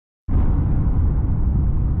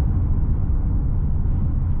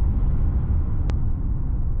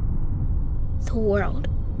The world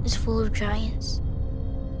is full of giants.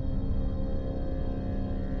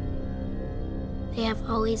 They have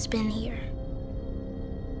always been here,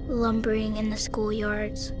 lumbering in the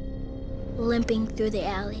schoolyards, limping through the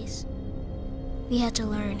alleys. We had to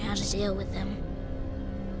learn how to deal with them,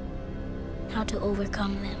 how to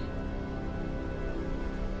overcome them.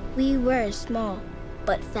 We were small,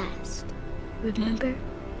 but fast. Remember?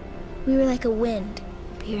 We were like a wind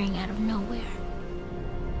appearing out of nowhere.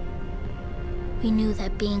 We knew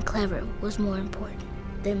that being clever was more important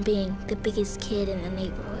than being the biggest kid in the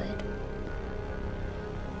neighborhood.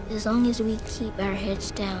 As long as we keep our heads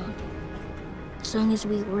down, as long as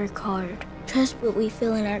we work hard, trust what we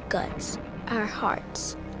feel in our guts, our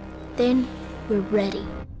hearts, then we're ready.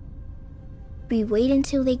 We wait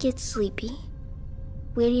until they get sleepy,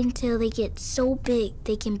 wait until they get so big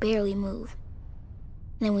they can barely move.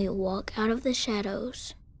 Then we walk out of the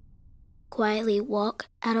shadows, quietly walk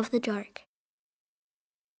out of the dark,